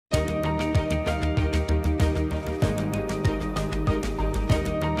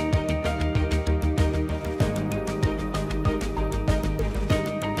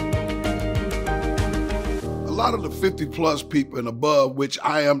lot of the 50 plus people and above, which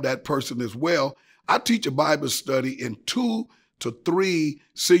I am that person as well, I teach a Bible study in 2 to 3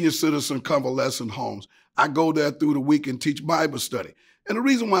 senior citizen convalescent homes. I go there through the week and teach Bible study. And the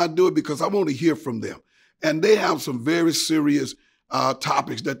reason why I do it, because I want to hear from them. And they have some very serious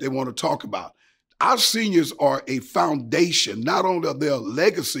topics that they want to talk about. Our seniors are a foundation, not only of their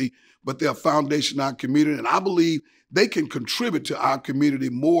legacy, but their foundation in our community. And I believe they can contribute to our community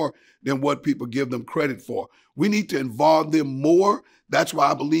more than what people give them credit for. We need to involve them more. That's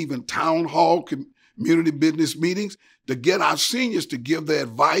why I believe in town hall community business meetings, to get our seniors to give their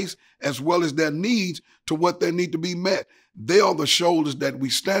advice as well as their needs to what they need to be met. They are the shoulders that we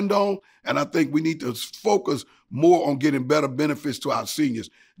stand on, and I think we need to focus more on getting better benefits to our seniors.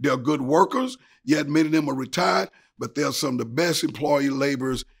 They're good workers, yet many of them are retired, but they're some of the best employee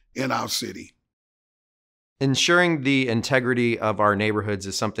laborers in our city. Ensuring the integrity of our neighborhoods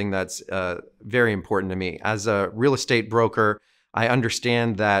is something that's very important to me. As a real estate broker, I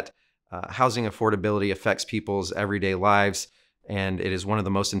understand that housing affordability affects people's everyday lives, and it is one of the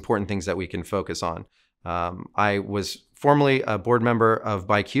most important things that we can focus on. I was formerly a board member of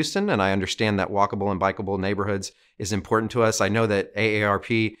Bike Houston, and I understand that walkable and bikeable neighborhoods is important to us. I know that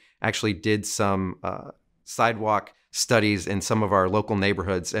AARP actually did some sidewalk studies in some of our local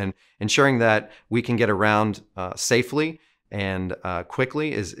neighborhoods, and ensuring that we can get around safely and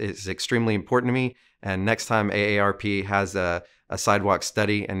quickly is extremely important to me. And next time AARP has a sidewalk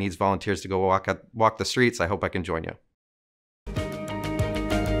study and needs volunteers to go walk the streets, I hope I can join you.